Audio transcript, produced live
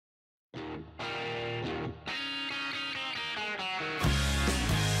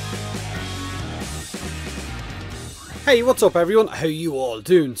Hey, what's up everyone? How you all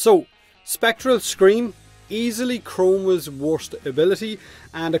doing? So, Spectral Scream, easily Chroma's worst ability,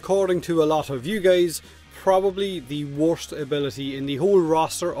 and according to a lot of you guys, probably the worst ability in the whole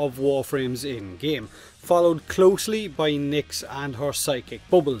roster of Warframes in game, followed closely by Nyx and her psychic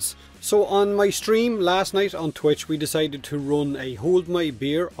bubbles. So on my stream last night on Twitch, we decided to run a hold my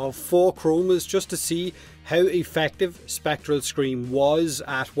beer of 4 Chromas just to see how effective Spectral Scream was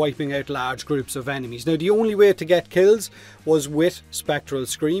at wiping out large groups of enemies. Now the only way to get kills was with Spectral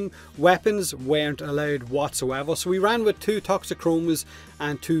Scream. Weapons weren't allowed whatsoever, so we ran with 2 Toxic Chromas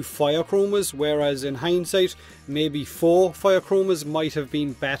and 2 Fire Chromas, whereas in hindsight maybe 4 Fire Chromas might have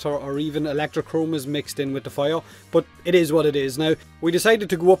been better, or even Electric Chromas mixed in with the fire, but it is what it is. Now we decided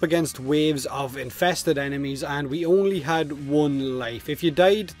to go up against waves of infested enemies and we only had 1 life. If you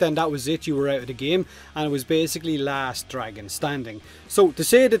died, then that was it, you were out of the game, and it was basically last dragon standing. So to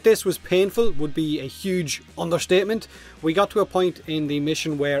say that this was painful would be a huge understatement. We got to a point in the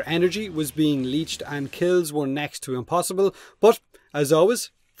mission where energy was being leached and kills were next to impossible, but as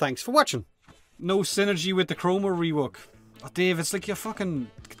always, thanks for watching. No synergy with the Chroma rework. Oh, Dave, it's like you're fucking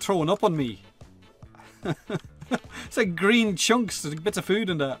throwing up on me. It's like green chunks, there's bits of food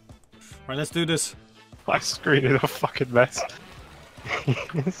in that. Right, let's do this. My screen is a fucking mess.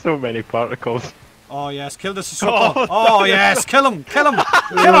 So many particles. Oh yes, kill this disruptor. Oh yes, kill him, kill him,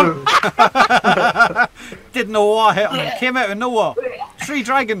 kill him. Didn't know what hit him, came out of nowhere. 3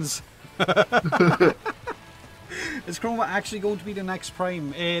 dragons. Is Chroma actually going to be the next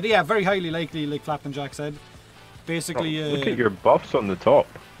Prime? Yeah, very highly likely, like Clapton Jack said. Basically, look at your buffs on the top.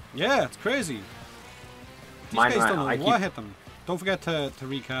 Yeah, it's crazy. These guys don't know what hit them. Don't forget to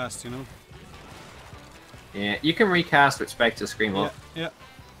recast, you know. Yeah, you can recast with Spectral Scream up. Yeah.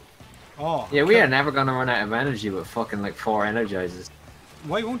 Oh. Yeah, we are never gonna run out of energy with fucking like 4 energizers.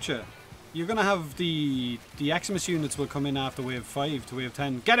 Why won't you? You're gonna have the Eximus units will come in after wave 5 to wave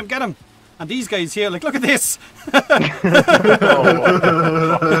 10. Get him, get him! And these guys here, like, look at this! I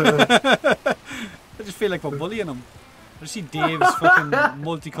just feel like we're bullying them. I just see Dave's fucking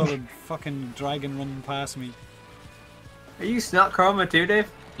multicolored fucking dragon running past me. Are you Snot Chroma too,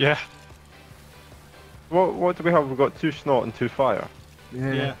 Dave? Yeah. What do we have? We've got 2 Snot and 2 Fire.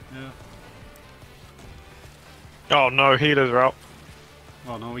 Yeah. Oh no, healers are out.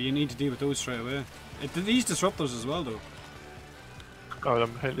 Oh no, you need to deal with those straight away. These disruptors as well though. Oh,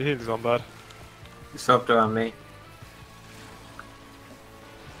 the healers aren't bad. Disruptor on me.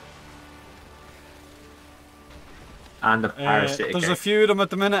 And the parasitic. There's a few of them at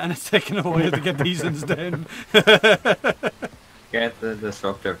the minute and it's taking a while to get these ones down. Get the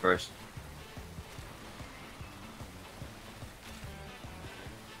disruptor first.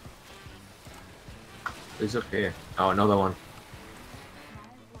 Who's up here? Oh, another one.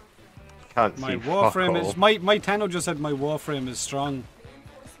 Can't my see Warframe fuck is my Tenno just said my Warframe is strong.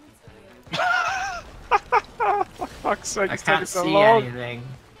 For fuck's sake, I it's taking can't so see long. anything.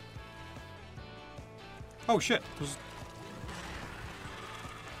 Oh shit.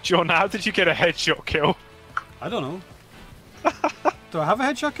 John, how did you get a headshot kill? I don't know. Do I have a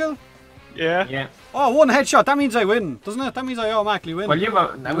headshot kill? Yeah. Yeah. Oh, 1 headshot, that means I win, doesn't it? That means I automatically win.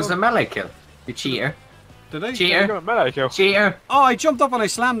 Well, that was a melee kill. You cheater. Did I? Cheater. You got a melee kill. Cheater. Oh, I jumped up and I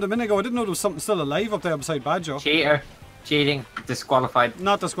slammed a minute ago. I didn't know there was something still alive up there beside Badger. Cheater. Cheating. Disqualified.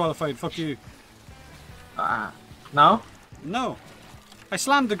 Not disqualified, fuck you. No? No. I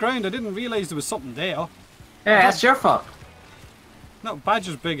slammed the ground, I didn't realise there was something there. Yeah, that's your fault. No,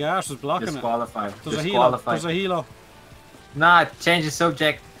 Badger's big arse was blocking Disqualified. it. There's a healer. There's a healer. Nah, change the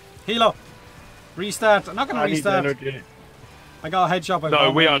subject. Healer. Restart. I'm not going to restart. Energy. I got a headshot by No,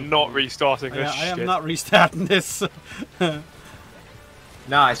 we are not restarting this I am shit. not restarting this.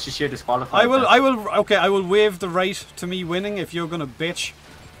 No, it's just you're disqualified. I will waive the right to me winning if you're gonna bitch.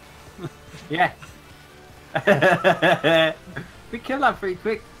 Yeah. We kill that pretty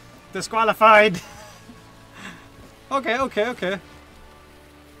quick. Disqualified. Okay.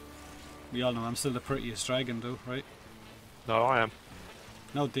 We all know I'm still the prettiest dragon though, right? No, I am.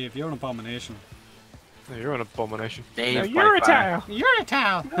 No, Dave, you're an abomination. No, you're an abomination. Dave, no, you're a towel. You're a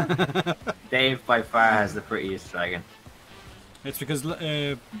towel. Dave by far has the prettiest dragon. It's because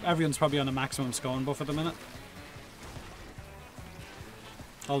everyone's probably on a maximum scoring buff at the minute.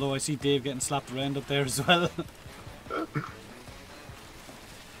 Although I see Dave getting slapped around up there as well.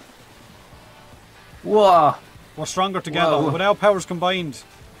 Whoa! We're stronger together. Whoa. With our powers combined.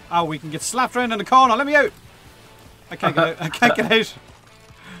 Oh, we can get slapped around in the corner. Let me out! I can't get out. I can't get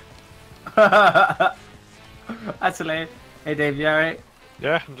out. That's hilarious. Hey Dave, you alright?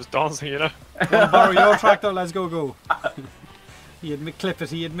 Yeah, I'm just dancing, you know. Wanna borrow your tractor? Let's go. Clip it.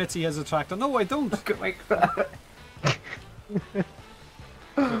 He admits he has a tractor. No, I don't. Look at my crap.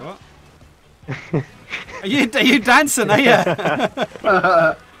 What? Are you dancing, are you?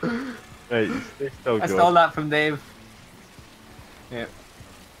 Right, stay still, I Joe. stole that from Dave. Yeah.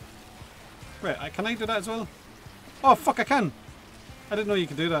 Wait, can I do that as well? Oh, fuck, I can. I didn't know you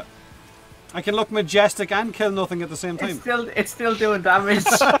could do that. I can look majestic and kill nothing at the same time. It's still doing damage.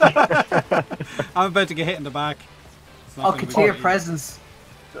 I'm about to get hit in the back. It's not Oh, gonna be Katia good. presence.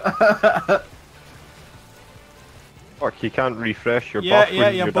 Fuck, you can't refresh your Yeah, buff yeah,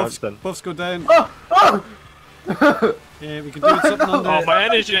 when yeah, you're buffs dancing. go down. Oh! Yeah, we can do something on the... Oh, my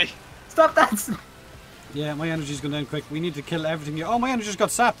energy! Stop dancing! Yeah, my energy's going down quick. We need to kill everything here. Oh, my energy's got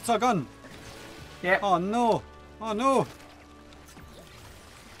sapped. It's all gone. Yeah. Oh, no. Oh, no.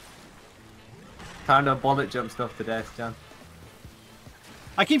 Time to bullet jump stuff to death, John.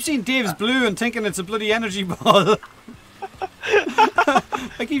 I keep seeing Dave's blue and thinking it's a bloody energy ball.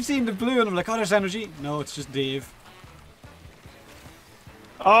 I keep seeing the blue and I'm like, oh, there's energy. No, it's just Dave.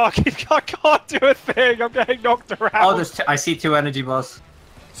 Oh, I can't do a thing! I'm getting knocked around! Oh, I see 2 energy balls.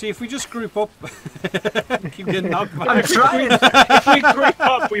 See, if we just group up... keep getting knocked back. I'm trying! If we group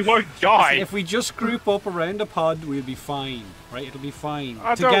up, we won't die! If we just group up around a pod, we'll be fine. Right? It'll be fine.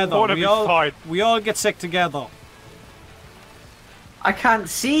 I together. don't want to be fine. We all get sick together. I can't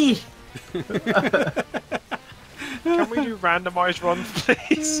see! Can we do randomized runs,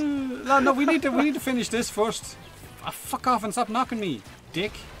 please? No, we need to finish this first. Ah, fuck off and stop knocking me,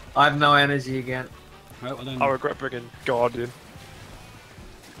 dick. I have no energy again. Right, well then. I regret bringing Guardian.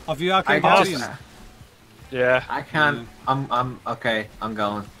 Have you okay, I Guardian? just, Yeah. I can't. I'm okay. I'm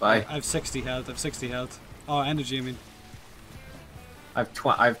going. Bye. I have 60 health. I have 60 health. Oh, energy, I mean. I've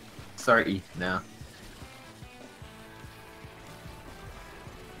 30 now.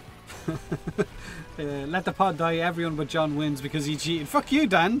 Let the pod die. Everyone but John wins because he cheated. Fuck you,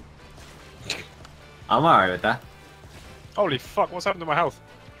 Dan. I'm alright with that. Holy fuck, what's happened to my health?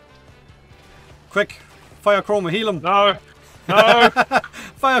 Quick, fire chroma, heal him. No! No!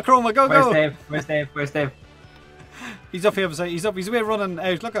 Fire chroma, go, Where's go. Dave? Where's Dave? Where's Dave? He's up here beside. He's up. He's away running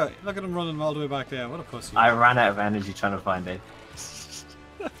out. Look at him running all the way back there. What a pussy. I ran out of energy trying to find Dave.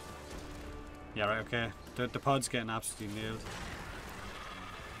 Yeah, right. Okay. The pod's getting absolutely nailed.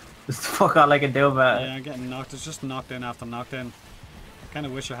 Just fuck all I can do about it. Yeah, I'm getting knocked. It's just knockdown after knockdown. Kind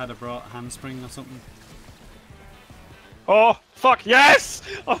of wish I had a brought handspring or something. Oh, fuck, yes!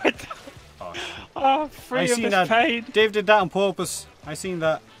 Oh, free I of seen this that. pain. Dave did that on purpose. I seen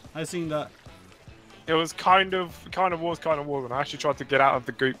that. I seen that. It was kind of was, and I actually tried to get out of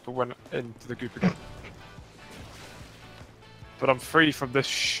the goop, but went into the goop again. But I'm free from this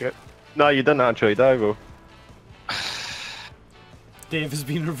shit. No, you didn't actually die, though. Dave has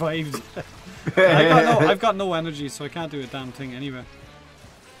been revived. I've got no energy, so I can't do a damn thing anyway.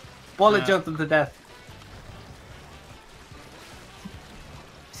 Bullet jumped him to death.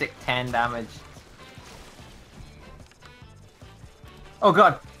 10 damage. Oh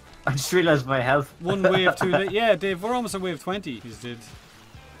god! I just realised my health. One wave too late. Yeah, Dave, we're almost at wave 20. He's dead.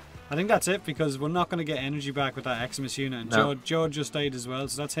 I think that's it because we're not going to get energy back with that Xmas unit. And No. Joe just died as well,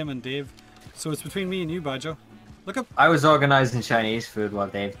 so that's him and Dave. So it's between me and you, Badger. Look up. I was organising Chinese food while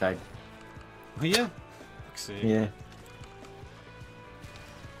Dave died. Oh, yeah? Fuck's sake. Yeah.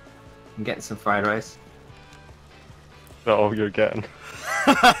 I'm getting some fried rice. That's all you're getting.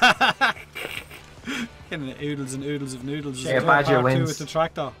 Getting the oodles and oodles of noodles. Yeah, Badger Part two wins. with the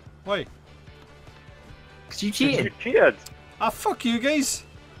tractor. Why? Cause you cheated. You cheated. Ah, fuck you guys.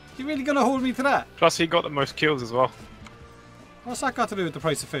 You really gonna hold me to that? Plus, he got the most kills as well. What's that got to do with the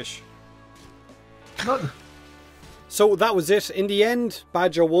price of fish? Nothing. So that was it. In the end,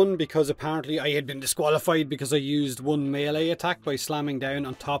 Badger won because apparently I had been disqualified because I used one melee attack by slamming down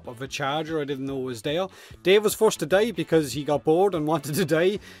on top of a charger I didn't know was there. Dave was forced to die because he got bored and wanted to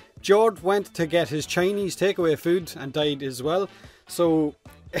die. George went to get his Chinese takeaway food and died as well. So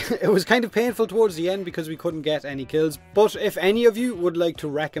it was kind of painful towards the end because we couldn't get any kills. But if any of you would like to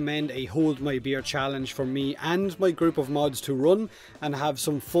recommend a hold my beer challenge for me and my group of mods to run and have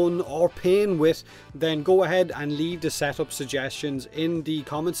some fun or pain with, then go ahead and leave the setup suggestions in the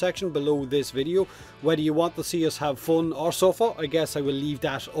comment section below this video. Whether you want to see us have fun or suffer, I guess I will leave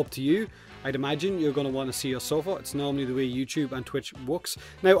that up to you. I'd imagine you're going to want to see us suffer. It's normally the way YouTube and Twitch works.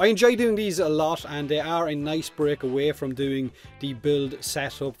 Now, I enjoy doing these a lot, and they are a nice break away from doing the build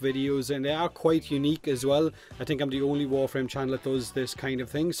setup videos, and they are quite unique as well. I think I'm the only Warframe channel that does this kind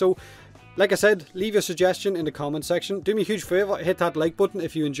of thing. So, like I said, leave your suggestion in the comment section. Do me a huge favour, hit that like button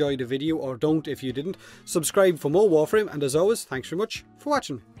if you enjoyed the video, or don't if you didn't. Subscribe for more Warframe, and as always, thanks very much for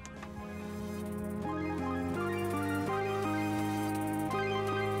watching.